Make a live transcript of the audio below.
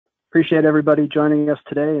Appreciate everybody joining us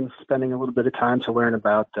today and spending a little bit of time to learn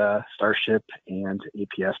about StarShip and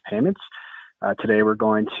APS Payments. Today we're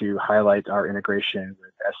going to highlight our integration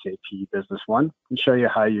with SAP Business One and show you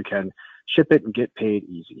how you can ship it and get paid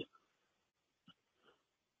easy.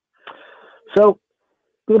 So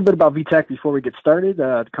a little bit about V-Tech before we get started.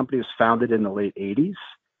 The company was founded in the late 80s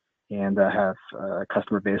and have a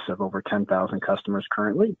customer base of over 10,000 customers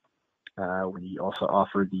currently. We also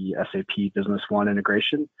offer the SAP Business One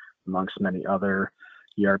integration amongst many other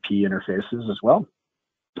ERP interfaces as well.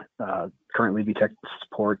 Currently, V-Tech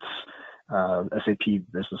supports SAP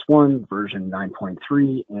Business One version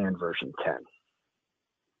 9.3 and version 10.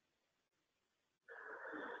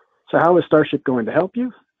 So how is StarShip going to help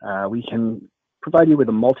you? We can provide you with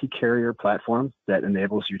a multi-carrier platform that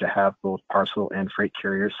enables you to have both parcel and freight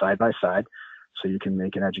carriers side by side, so you can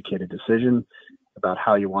make an educated decision about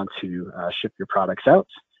how you want to ship your products out,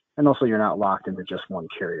 and also you're not locked into just one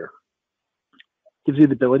carrier. Gives you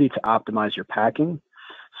the ability to optimize your packing.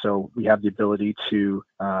 So we have the ability to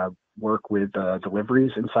work with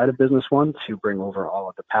deliveries inside of Business One to bring over all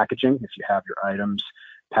of the packaging if you have your items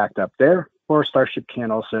packed up there, or StarShip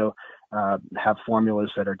can also have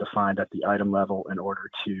formulas that are defined at the item level in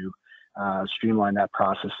order to streamline that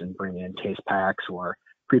process and bring in case packs or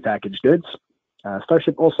prepackaged goods.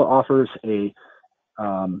 StarShip also offers a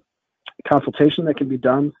consultation that can be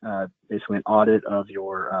done, basically an audit of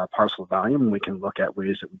your parcel volume, and we can look at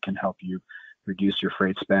ways that we can help you reduce your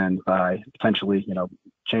freight spend by potentially,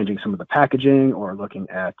 changing some of the packaging or looking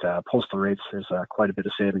at postal rates. There's quite a bit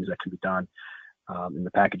of savings that can be done in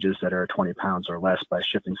the packages that are 20 pounds or less by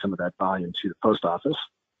shifting some of that volume to the post office.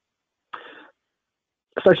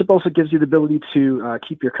 StarShip also gives you the ability to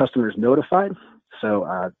keep your customers notified.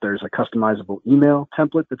 So there's a customizable email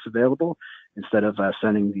template that's available. Instead of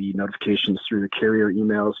sending the notifications through the carrier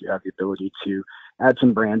emails, you have the ability to add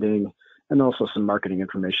some branding and also some marketing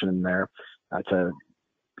information in there to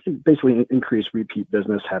basically increase repeat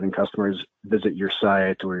business, having customers visit your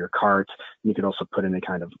site or your cart. And you can also put any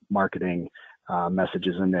kind of marketing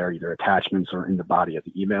messages in there, either attachments or in the body of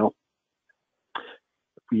the email.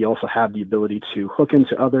 We also have the ability to hook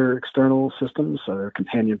into other external systems, so there are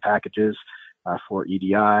companion packages for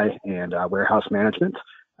EDI and warehouse management.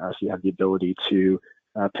 So you have the ability to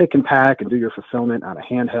pick and pack and do your fulfillment on a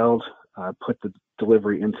handheld, put the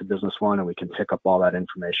delivery into Business One, and we can pick up all that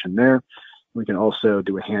information there. We can also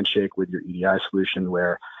do a handshake with your EDI solution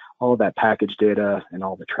where all of that package data and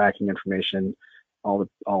all the tracking information, all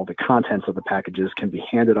the contents of the packages can be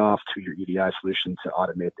handed off to your EDI solution to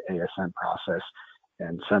automate the ASN process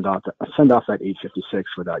and send off that 856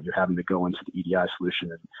 without you having to go into the EDI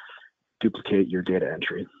solution and duplicate your data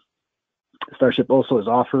entry. StarShip also is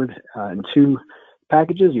offered in two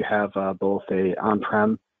packages. You have both a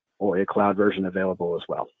on-prem or a cloud version available as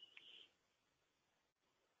well.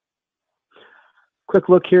 Quick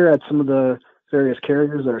look here at some of the various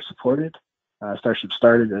carriers that are supported. StarShip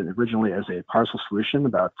started originally as a parcel solution.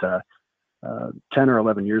 About 10 or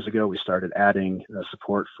 11 years ago, we started adding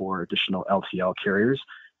support for additional LTL carriers.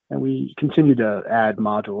 And we continue to add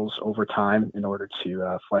modules over time in order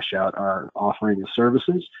to flesh out our offering of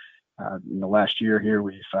services. In the last year here,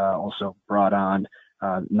 we've also brought on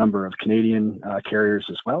a number of Canadian carriers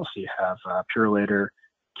as well. So you have Purolator,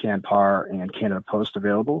 Canpar, and Canada Post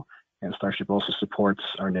available. And StarShip also supports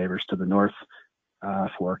our neighbors to the north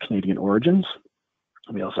for Canadian origins.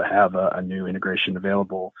 We also have a new integration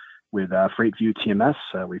available with FreightView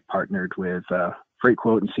TMS. We've partnered with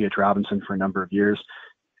FreightQuote and C.H. Robinson for a number of years.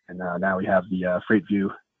 And now we have the FreightView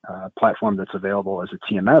platform that's available as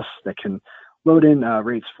a TMS that can load in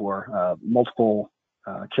rates for multiple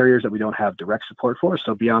carriers that we don't have direct support for.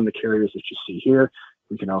 So beyond the carriers that you see here,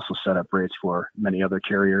 we can also set up rates for many other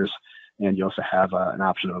carriers. And you also have an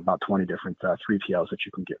option of about 20 different 3PLs that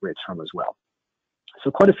you can get rates from as well.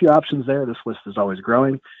 So quite a few options there. This list is always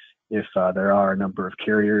growing. If there are a number of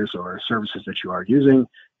carriers or services that you are using,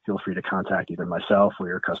 feel free to contact either myself or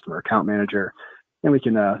your customer account manager, and we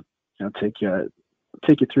can take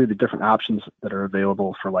you through the different options that are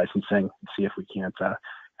available for licensing and see if we can't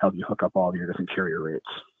help you hook up all of your different carrier rates.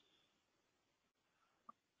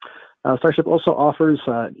 StarShip also offers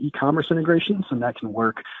e-commerce integrations, and that can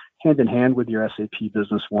work hand in hand with your SAP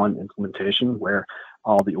Business One implementation, where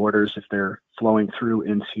all the orders, if they're flowing through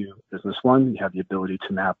into Business One, you have the ability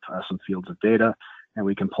to map some fields of data, and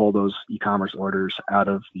we can pull those e-commerce orders out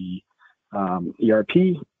of the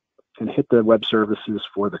ERP and hit the web services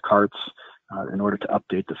for the carts in order to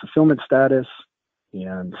update the fulfillment status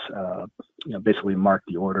and basically mark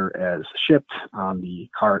the order as shipped on the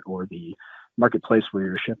cart or the marketplace where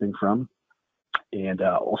you're shipping from. and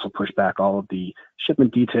also push back all of the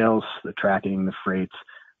shipment details, the tracking, the freight,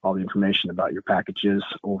 all the information about your packages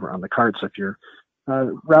over on the cart. So if you're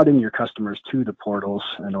routing your customers to the portals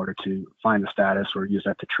in order to find the status or use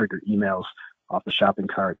that to trigger emails off the shopping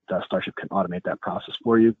cart, StarShip can automate that process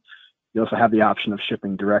for you. You also have the option of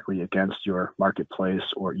shipping directly against your marketplace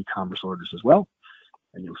or e-commerce orders as well.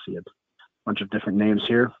 And you'll see a bunch of different names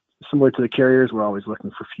here. Similar to the carriers, we're always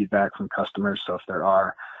looking for feedback from customers. So if there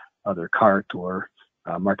are other cart or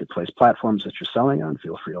marketplace platforms that you're selling on,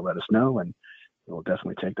 feel free to let us know, and we'll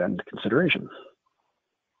definitely take that into consideration.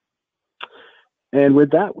 And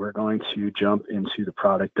with that, we're going to jump into the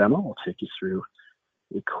product demo. We'll take you through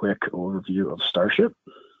a quick overview of StarShip.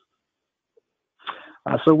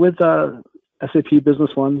 So with SAP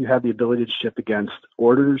Business One, you have the ability to ship against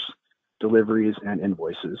orders, deliveries, and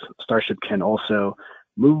invoices. StarShip can also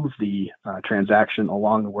move the transaction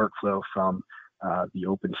along the workflow from the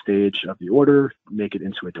open stage of the order, make it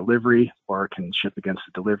into a delivery, or it can ship against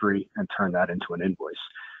a delivery and turn that into an invoice.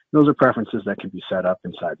 Those are preferences that can be set up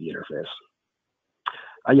inside the interface.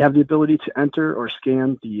 You have the ability to enter or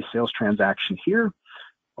scan the sales transaction here,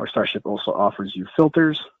 or StarShip also offers you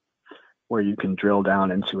filters where you can drill down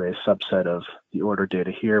into a subset of the order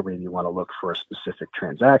data here, where you want to look for a specific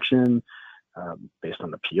transaction based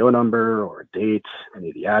on the PO number or date, any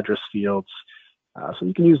of the address fields. So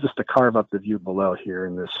you can use this to carve up the view below here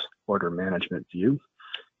in this order management view.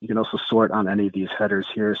 You can also sort on any of these headers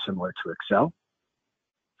here, similar to Excel.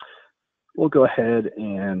 We'll go ahead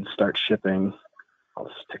and start shipping. I'll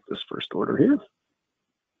just take this first order here.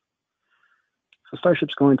 So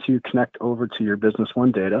StarShip's going to connect over to your Business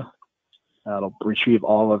One data. It'll retrieve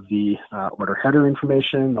all of the order header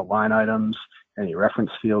information, the line items, any reference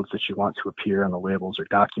fields that you want to appear on the labels or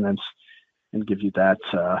documents, and give you that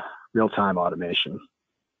real-time automation.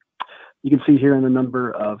 You can see here in the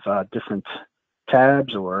number of different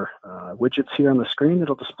tabs or widgets here on the screen,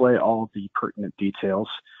 it'll display all of the pertinent details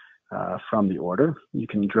from the order. You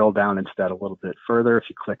can drill down into that a little bit further if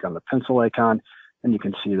you click on the pencil icon, and you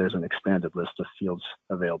can see there's an expanded list of fields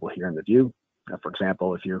available here in the view. For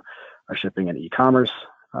example, if you are shipping an e-commerce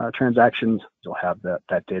transactions, you'll have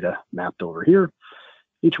that data mapped over here.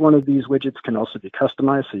 Each one of these widgets can also be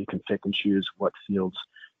customized, so you can pick and choose what fields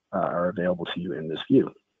are available to you in this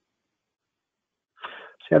view.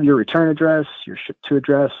 So you have your return address, your ship to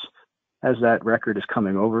address. As that record is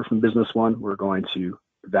coming over from Business One, we're going to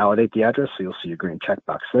validate the address. So you'll see a green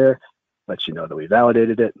checkbox there, lets you know that we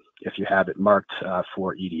validated it. If you have it marked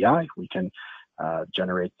for EDI, we can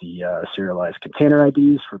generate the serialized container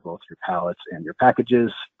IDs for both your pallets and your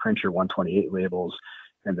packages, print your 128 labels,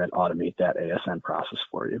 and then automate that ASN process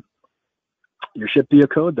for you. Your ship via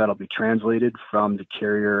code, that'll be translated from the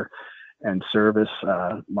carrier and service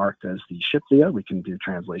marked as the ship via. We can do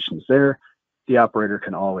translations there. The operator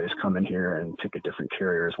can always come in here and pick a different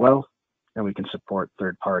carrier as well, and we can support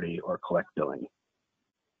third party or collect billing.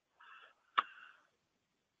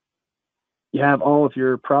 You have all of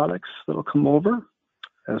your products that'll come over,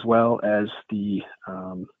 as well as the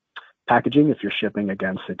packaging if you're shipping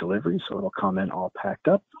against a delivery, so it'll come in all packed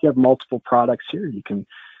up. You have multiple products here. You can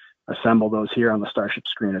assemble those here on the StarShip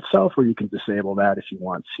screen itself, or you can disable that if you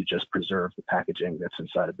want to just preserve the packaging that's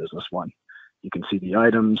inside of Business One. You can see the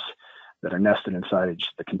items that are nested inside each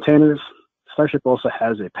of the containers. StarShip also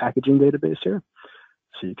has a packaging database here,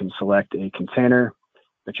 so you can select a container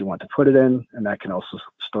that you want to put it in, and that can also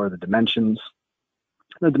store the dimensions.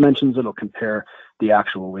 The dimensions, it'll compare the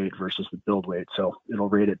actual weight versus the build weight. So it'll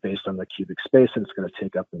rate it based on the cubic space that it's going to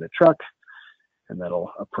take up in the truck, and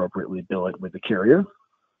that'll appropriately bill it with the carrier.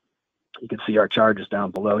 You can see our charges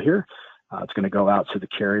down below here. It's going to go out to the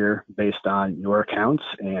carrier based on your accounts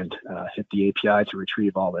and hit the API to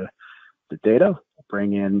retrieve all the data,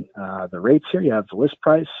 bring in the rates here. You have the list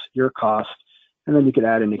price, your cost, and then you can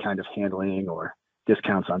add any kind of handling or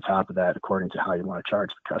discounts on top of that according to how you want to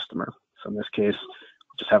charge the customer. So in this case,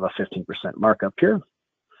 we'll just have a 15% markup here.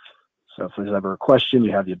 So if there's ever a question,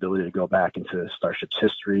 you have the ability to go back into StarShip's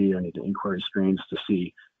history or any of the inquiry screens to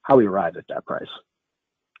see how we arrived at that price.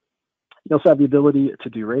 You also have the ability to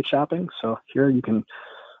do rate shopping. So here you can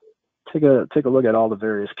take a look at all the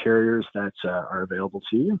various carriers that are available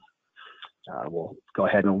to you. We'll go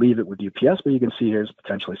ahead and leave it with UPS, but you can see here's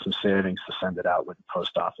potentially some savings to send it out with the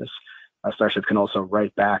post office. StarShip can also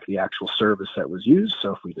write back the actual service that was used.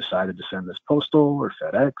 So if we decided to send this postal or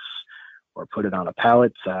FedEx or put it on a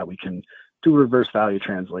pallet, we can do reverse value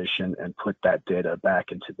translation and put that data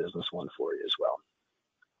back into Business One for you as well.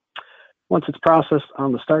 Once it's processed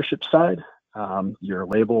on the StarShip side, your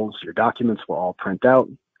labels, your documents will all print out.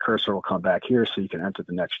 Cursor will come back here so you can enter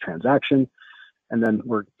the next transaction. And then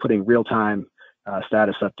we're putting real-time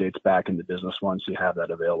status updates back into Business One, so you have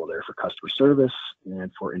that available there for customer service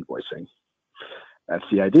and for invoicing. That's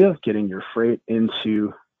the idea, getting your freight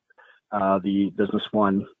into the Business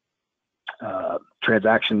One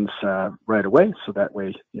transactions right away, so that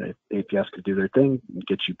way APS could do their thing and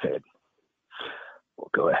get you paid. We'll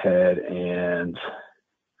go ahead and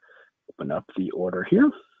open up the order here.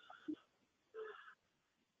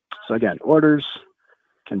 So again, orders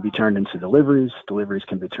can be turned into deliveries. Deliveries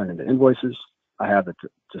can be turned into invoices. I have it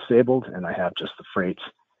disabled, and I have just the freight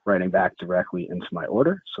writing back directly into my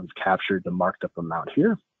order. So we've captured the marked up amount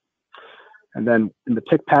here. And then in the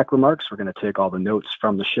pick pack remarks, we're going to take all the notes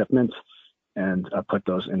from the shipment and put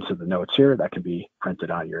those into the notes here. That can be printed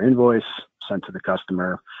on your invoice, sent to the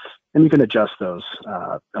customer, and you can adjust those.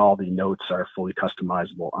 All the notes are fully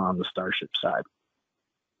customizable on the StarShip side.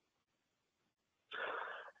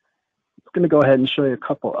 I'm going to go ahead and show you a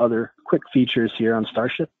couple other quick features here on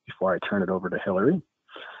StarShip before I turn it over to Hillary.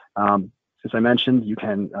 As I mentioned, you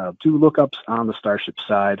can do lookups on the StarShip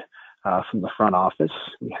side from the front office.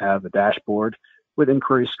 We have a dashboard with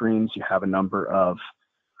inquiry screens. You have a number of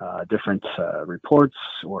different reports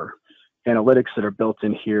or analytics that are built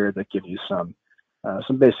in here that give you some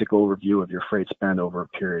basic overview of your freight spend over a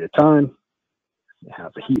period of time. You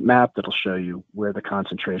have a heat map that'll show you where the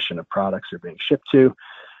concentration of products are being shipped to.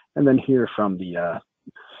 And then here from the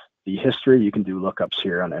history, you can do lookups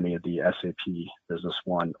here on any of the SAP Business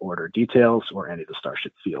One order details or any of the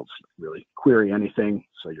StarShip fields. You can really query anything.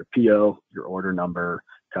 So your PO, your order number,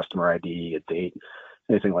 customer ID, a date,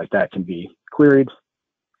 anything like that can be queried.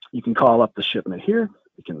 You can call up the shipment here.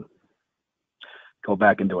 We can go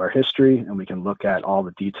back into our history and we can look at all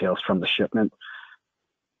the details from the shipment.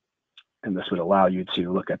 And this would allow you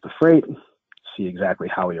to look at the freight, see exactly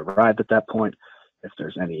how we arrived at that point. If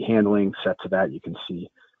there's any handling set to that, you can see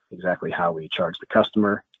exactly how we charge the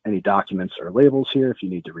customer. Any documents or labels here, if you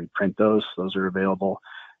need to reprint those are available.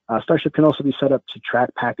 StarShip can also be set up to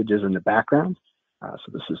track packages in the background.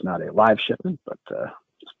 So this is not a live shipment, but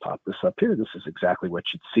just pop this up here. This is exactly what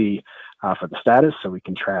you'd see for the status. So we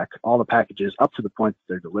can track all the packages up to the point that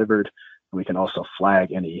they're delivered. And we can also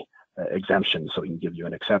flag any exemptions. So we can give you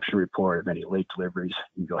an exception report of any late deliveries.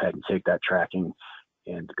 You can go ahead and take that tracking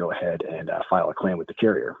and go ahead and file a claim with the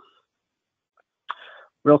carrier.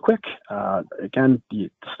 Real quick, again, the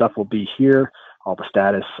stuff will be here. All the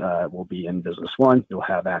status will be in Business One. You'll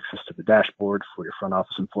have access to the dashboard for your front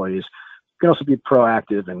office employees. You can also be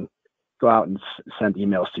proactive and go out and send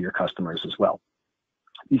emails to your customers as well.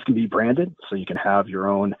 These can be branded, so you can have your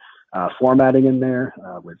own formatting in there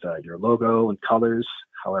with your logo and colors,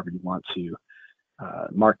 however you want to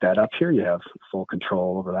mark that up here. You have full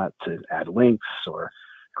control over that to add links or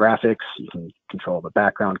graphics. You can control the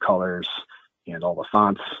background colors and all the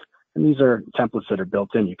fonts. And these are templates that are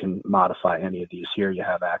built in. You can modify any of these here. You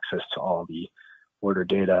have access to all the order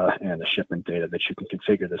data and the shipment data that you can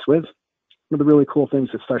configure this with. One of the really cool things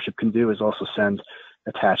that StarShip can do is also send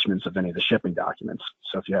attachments of any of the shipping documents.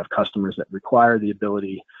 So if you have customers that require the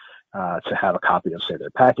ability to have a copy of, say,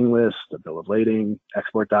 their packing list, the bill of lading,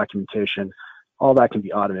 export documentation, all that can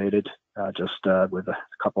be automated just with a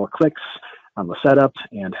couple of clicks on the setup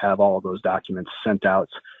and have all of those documents sent out.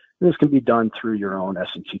 And this can be done through your own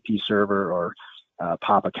SMTP server or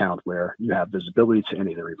POP account where you have visibility to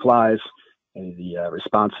any of the replies, any of the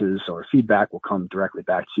responses or feedback will come directly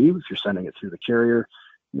back to you if you're sending it through the carrier.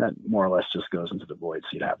 And that more or less just goes into the void, so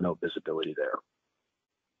you'd have no visibility there.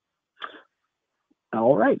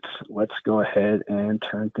 All right, let's go ahead and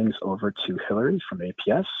turn things over to Hillary from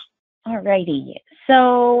APS. Alrighty,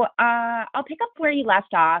 so I'll pick up where you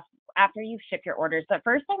left off after you've shipped your orders. But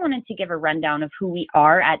first, I wanted to give a rundown of who we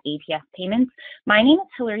are at APS Payments. My name is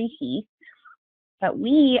Hillary Heath, but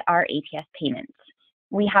we are APS Payments.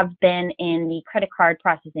 We have been in the credit card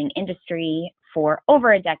processing industry for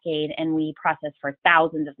over a decade, and we process for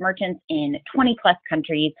thousands of merchants in 20 plus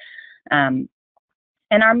countries.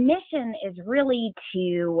 And our mission is really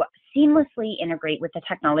to seamlessly integrate with the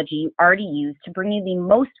technology you already use to bring you the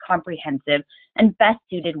most comprehensive and best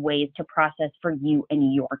suited ways to process for you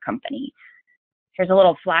and your company. Here's a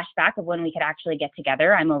little flashback of when we could actually get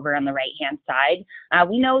together. I'm over on the right-hand side.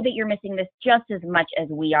 We know that you're missing this just as much as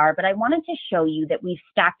we are, but I wanted to show you that we've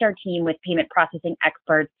stacked our team with payment processing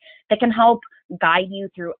experts that can help guide you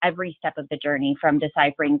through every step of the journey, from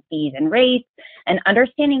deciphering fees and rates and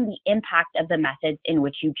understanding the impact of the methods in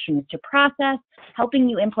which you choose to process, helping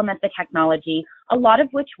you implement the technology, a lot of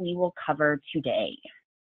which we will cover today.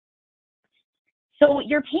 So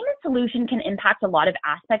your payment solution can impact a lot of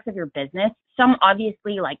aspects of your business, some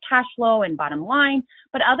obviously like cash flow and bottom line,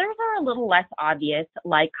 but others are a little less obvious,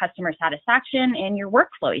 like customer satisfaction and your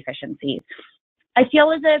workflow efficiencies. I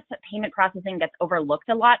feel as if payment processing gets overlooked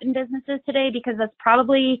a lot in businesses today because that's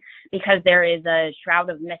probably because there is a shroud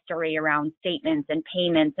of mystery around statements and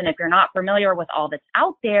payments. And if you're not familiar with all that's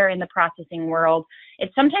out there in the processing world,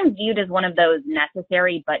 it's sometimes viewed as one of those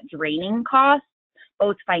necessary but draining costs,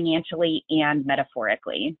 both financially and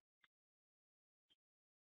metaphorically.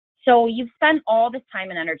 So you've spent all this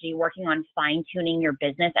time and energy working on fine-tuning your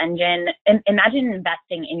business engine. And imagine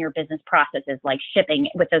investing in your business processes like shipping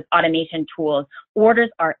with those automation tools.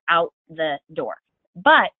 Orders are out the door.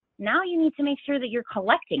 But now you need to make sure that you're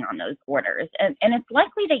collecting on those orders. And it's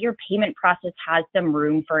likely that your payment process has some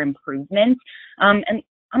room for improvement. And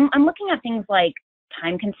I'm looking at things like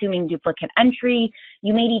time-consuming duplicate entry.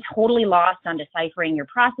 You may be totally lost on deciphering your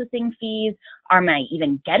processing fees. Am I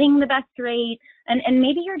even getting the best rate? And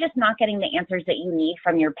maybe you're just not getting the answers that you need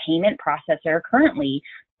from your payment processor currently.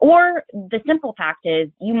 Or the simple fact is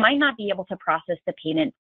you might not be able to process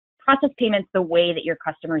payments the way that your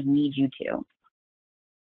customers need you to.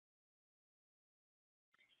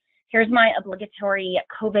 Here's my obligatory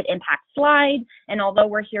COVID impact slide. And although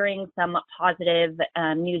we're hearing some positive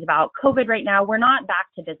news about COVID right now, we're not back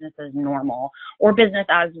to business as normal or business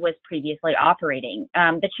as was previously operating.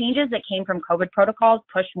 The changes that came from COVID protocols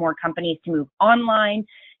pushed more companies to move online,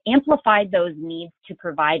 amplified those needs to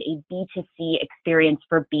provide a B2C experience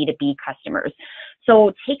for B2B customers.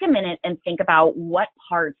 So take a minute and think about what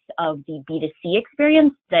parts of the B2C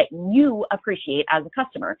experience that you appreciate as a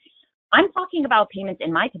customer. I'm talking about payments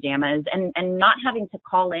in my pajamas and not having to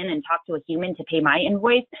call in and talk to a human to pay my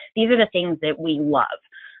invoice. These are the things that we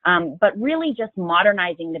love. But really just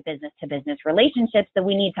modernizing the business-to-business relationships that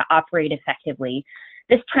we need to operate effectively.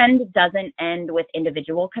 This trend doesn't end with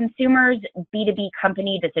individual consumers. B2B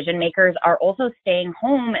company decision makers are also staying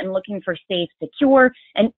home and looking for safe, secure,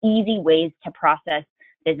 and easy ways to process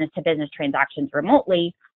business-to-business transactions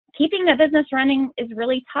remotely. Keeping a business running is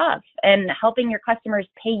really tough, and helping your customers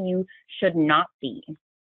pay you should not be.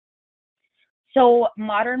 So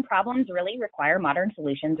modern problems really require modern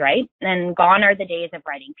solutions, right? And gone are the days of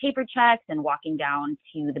writing paper checks and walking down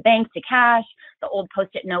to the bank to cash, the old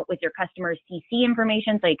Post-it note with your customer's CC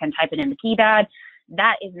information so you can type it in the keypad.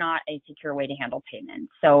 That is not a secure way to handle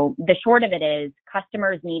payments. So the short of it is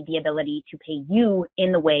customers need the ability to pay you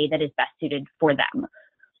in the way that is best suited for them.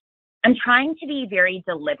 I'm trying to be very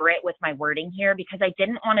deliberate with my wording here because I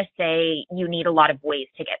didn't want to say you need a lot of ways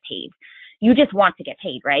to get paid. You just want to get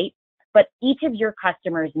paid, right? But each of your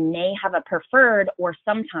customers may have a preferred or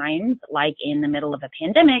sometimes, like in the middle of a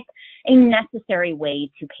pandemic, a necessary way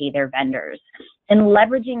to pay their vendors. And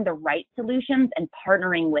leveraging the right solutions and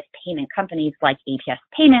partnering with payment companies like APS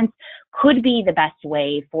Payments could be the best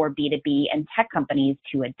way for B2B and tech companies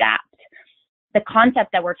to adapt. The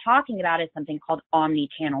concept that we're talking about is something called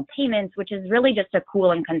omni-channel payments, which is really just a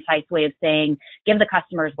cool and concise way of saying, give the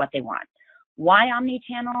customers what they want. Why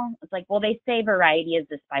omni-channel? It's like, well, they say variety is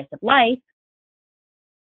the spice of life.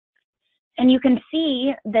 And you can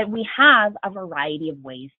see that we have a variety of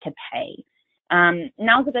ways to pay.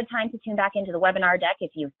 Now's a good time to tune back into the webinar deck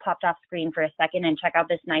if you've popped off screen for a second and check out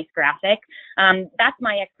this nice graphic. That's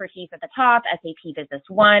my expertise at the top, SAP Business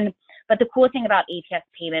One. But the cool thing about APS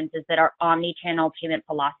Payments is that our omni-channel payment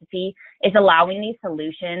philosophy is allowing these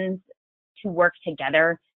solutions to work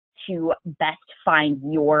together to best find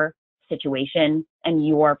your situation and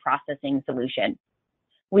your processing solution.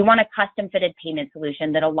 We want a custom-fitted payment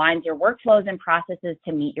solution that aligns your workflows and processes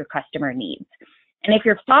to meet your customer needs. And if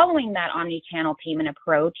you're following that omni-channel payment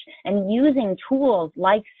approach and using tools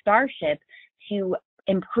like StarShip to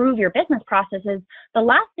improve your business processes, the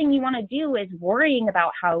last thing you want to do is worrying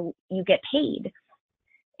about how you get paid.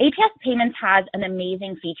 APS Payments has an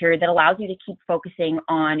amazing feature that allows you to keep focusing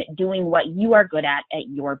on doing what you are good at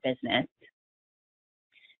your business.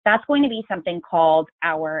 That's going to be something called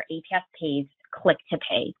our APS Pays Click to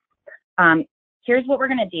Pay. Here's what we're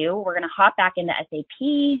going to do. We're going to hop back into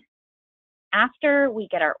SAP. After we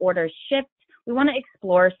get our orders shipped, we want to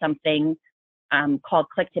explore something called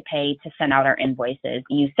Click to Pay to send out our invoices.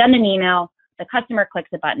 You send an email, the customer clicks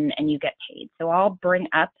a button, and you get paid. So I'll bring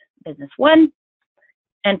up Business One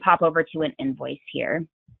and pop over to an invoice here.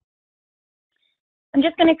 I'm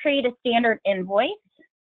just going to create a standard invoice.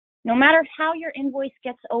 No matter how your invoice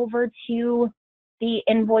gets over to the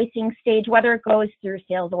invoicing stage, whether it goes through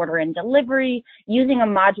sales order and delivery, using a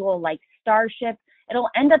module like StarShip, it'll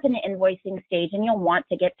end up in the invoicing stage and you'll want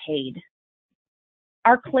to get paid.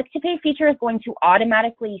 Our Click to Pay feature is going to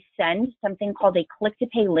automatically send something called a Click to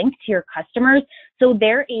Pay link to your customers so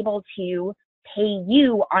they're able to pay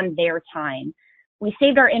you on their time. We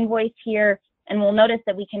saved our invoice here. And we'll notice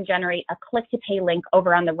that we can generate a click to pay link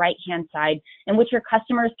over on the right-hand side in which your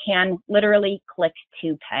customers can literally click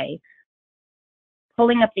to pay.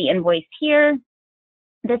 Pulling up the invoice here,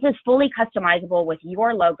 this is fully customizable with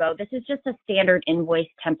your logo. This is just a standard invoice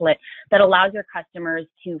template that allows your customers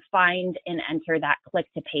to find and enter that click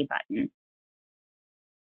to pay button.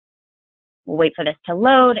 We'll wait for this to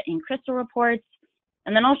load in Crystal Reports,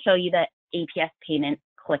 and then I'll show you the APS payment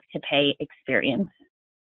click to pay experience.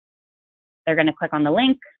 They're going to click on the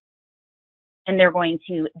link, and they're going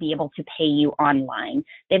to be able to pay you online.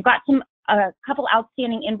 They've got a couple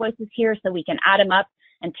outstanding invoices here, so we can add them up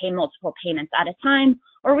and pay multiple payments at a time,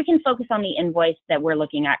 or we can focus on the invoice that we're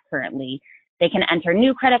looking at currently. They can enter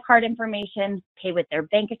new credit card information, pay with their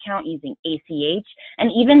bank account using ACH,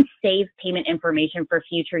 and even save payment information for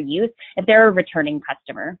future use if they're a returning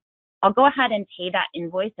customer. I'll go ahead and pay that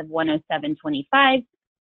invoice of $107.25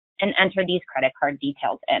 and enter these credit card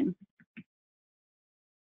details in.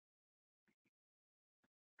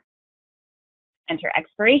 Enter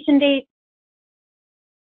expiration date,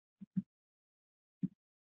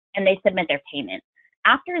 and they submit their payment.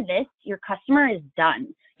 After this, your customer is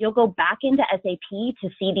done. You'll go back into SAP to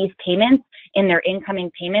see these payments in their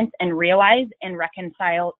incoming payments and realize and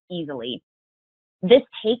reconcile easily. This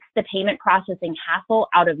takes the payment processing hassle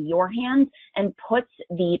out of your hands and puts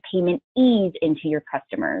the payment ease into your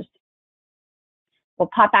customers. We'll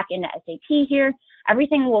pop back into SAP here.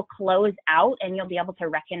 Everything will close out and you'll be able to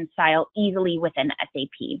reconcile easily within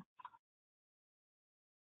SAP.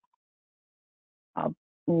 I'll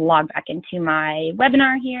log back into my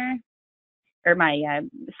webinar here, or my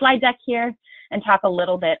slide deck here, and talk a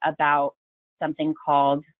little bit about something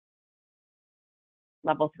called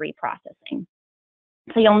level 3 processing.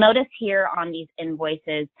 So you'll notice here on these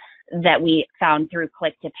invoices that we found through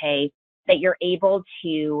Click to Pay that you're able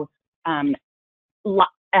to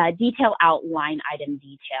detail out line item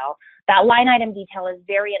detail. That line item detail is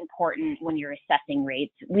very important when you're assessing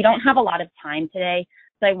rates. We don't have a lot of time today,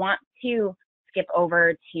 so I want to skip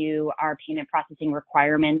over to our payment processing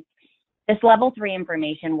requirements. This level 3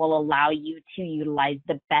 information will allow you to utilize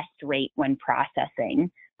the best rate when processing.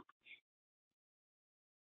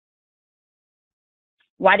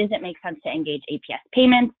 Why does it make sense to engage APS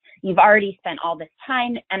payments? You've already spent all this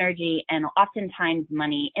time, energy, and oftentimes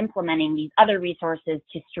money implementing these other resources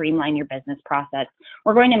to streamline your business process.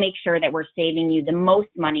 We're going to make sure that we're saving you the most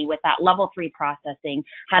money with that level 3 processing,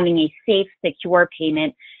 having a safe, secure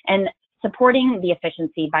payment, and supporting the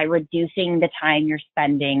efficiency by reducing the time you're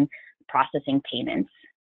spending processing payments.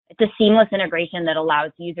 It's a seamless integration that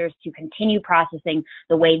allows users to continue processing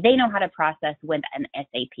the way they know how to process with an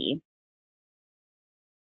SAP.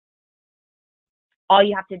 All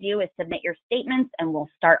you have to do is submit your statements and we'll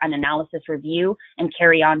start an analysis review and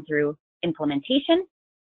carry on through implementation.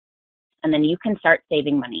 And then you can start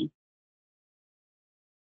saving money.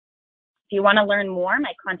 If you want to learn more,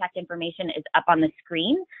 my contact information is up on the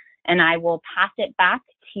screen, and I will pass it back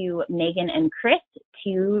to Megan and Chris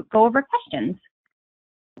to go over questions.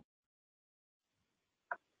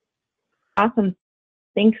 Awesome.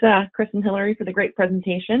 Thanks, Chris and Hillary, for the great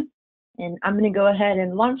presentation. And I'm going to go ahead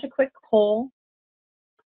and launch a quick poll.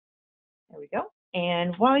 There we go.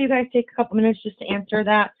 And while you guys take a couple minutes just to answer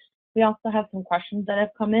that, we also have some questions that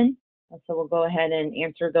have come in. So we'll go ahead and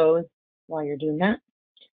answer those while you're doing that.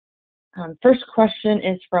 First question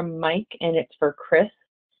is from Mike, and it's for Chris.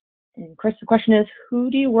 And Chris, the question is, who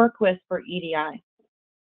do you work with for EDI?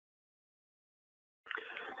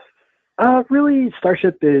 Really,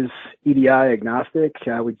 StarShip is EDI agnostic.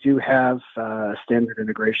 We do have standard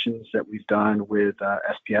integrations that we've done with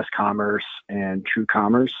SPS Commerce and True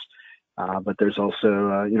Commerce. But there's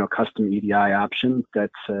also, custom EDI option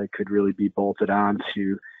that could really be bolted on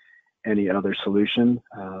to any other solution.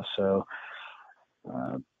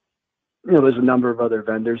 There's a number of other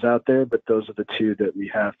vendors out there, but those are the two that we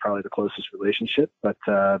have probably the closest relationship. But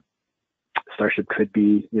StarShip could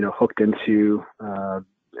be, hooked into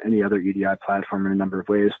any other EDI platform in a number of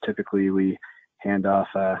ways. Typically, we hand off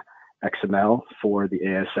XML for the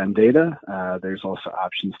ASN data. There's also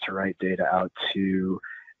options to write data out to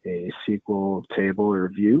a SQL table or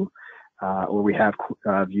view, or we have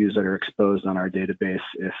views that are exposed on our database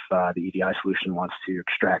if the EDI solution wants to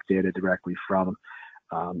extract data directly from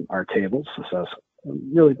our tables. So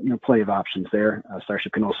really, plenty of options there.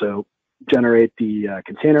 StarShip can also generate the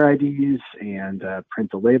container IDs and print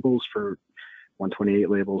the labels for 128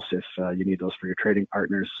 labels if you need those for your trading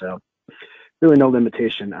partners. So really no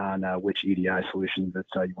limitation on which EDI solution that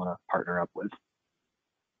you want to partner up with.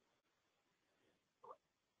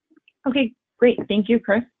 Okay, great. Thank you,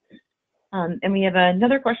 Chris. And we have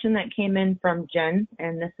another question that came in from Jen,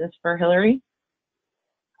 and this is for Hillary.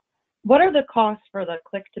 what are the costs for the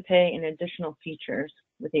click to pay and additional features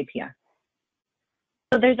with APS?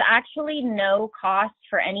 So there's actually no cost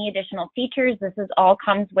for any additional features. This is all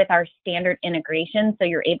comes with our standard integration. So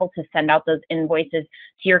you're able to send out those invoices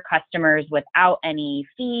to your customers without any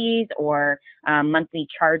fees or monthly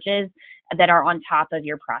charges that are on top of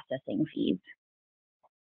your processing fees.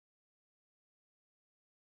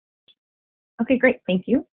 Okay, great, thank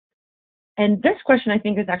you. And this question I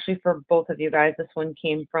think is actually for both of you guys. This one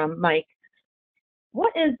came from Mike.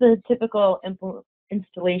 What is the typical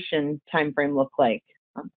installation timeframe look like?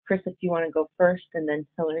 Chris, if you want to go first, and then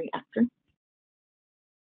Hillary after.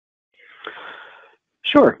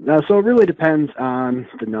 Sure. So it really depends on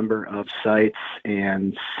the number of sites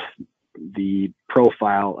and the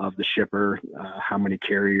profile of the shipper, how many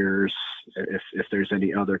carriers, if there's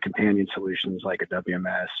any other companion solutions like a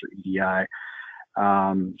WMS or EDI.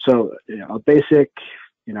 So a basic,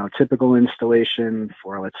 typical installation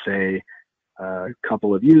for, let's say, a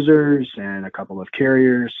couple of users and a couple of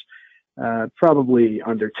carriers, probably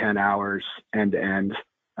under 10 hours end to end,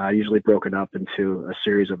 usually broken up into a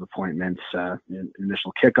series of appointments,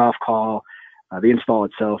 initial kickoff call. The install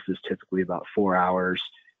itself is typically about 4 hours.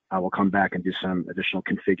 We'll come back and do some additional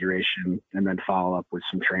configuration and then follow up with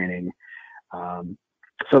some training.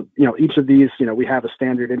 So, each of these, we have a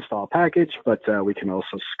standard install package, but we can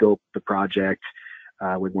also scope the project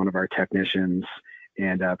with one of our technicians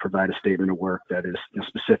and provide a statement of work that is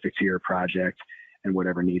specific to your project and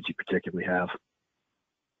whatever needs you particularly have.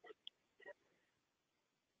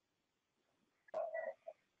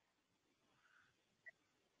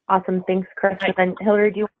 Awesome, thanks, Chris. And then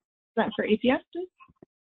Hillary, do you want that for APS, please?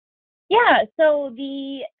 Yeah, so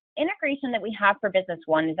the integration that we have for Business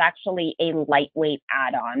One is actually a lightweight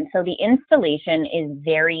add-on. So the installation is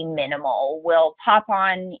very minimal. We'll pop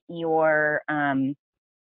on your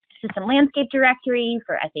system landscape directory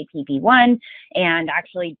for SAP V1 and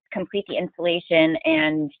actually complete the installation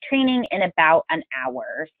and training in about an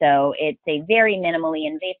hour. So it's a very minimally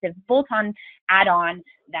invasive bolt-on add-on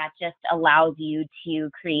that just allows you to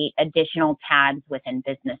create additional tabs within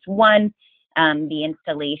Business One. The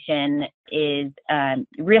installation is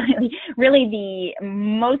really the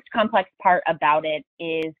most complex part about it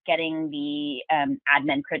is getting the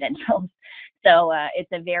admin credentials. So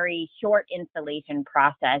it's a very short installation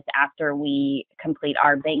process after we complete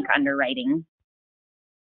our bank underwriting.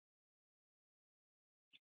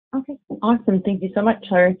 Okay, awesome. Thank you so much,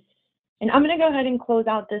 Hillary. And I'm going to go ahead and close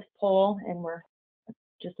out this poll, and we're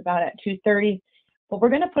just about at 2:30. But we're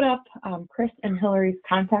going to put up Chris and Hillary's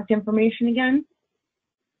contact information again.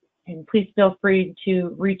 And please feel free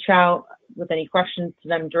to reach out with any questions to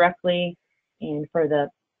them directly. And for the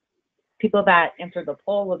people that answered the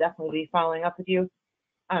poll, we'll definitely be following up with you.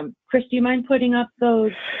 Chris, do you mind putting up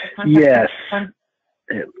those contacts? Yes.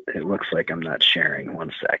 It looks like I'm not sharing.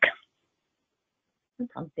 One sec.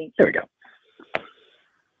 Thank you. There we go.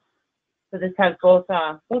 So this has both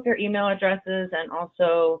their email addresses and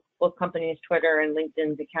also both companies' Twitter and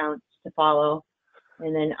LinkedIn's accounts to follow.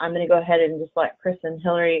 And then I'm going to go ahead and just let Chris and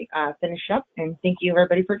Hillary finish up. And thank you,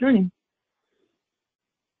 everybody, for joining.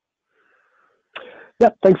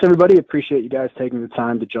 Yep, thanks, everybody. Appreciate you guys taking the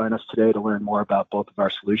time to join us today to learn more about both of our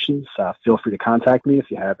solutions. Feel free to contact me if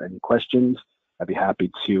you have any questions. I'd be happy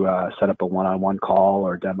to set up a one-on-one call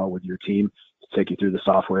or demo with your team to take you through the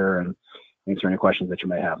software and answer any questions that you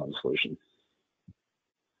may have on the solution.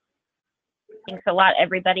 Thanks a lot,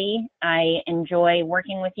 everybody. I enjoy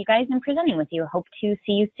working with you guys and presenting with you. Hope to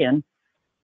see you soon.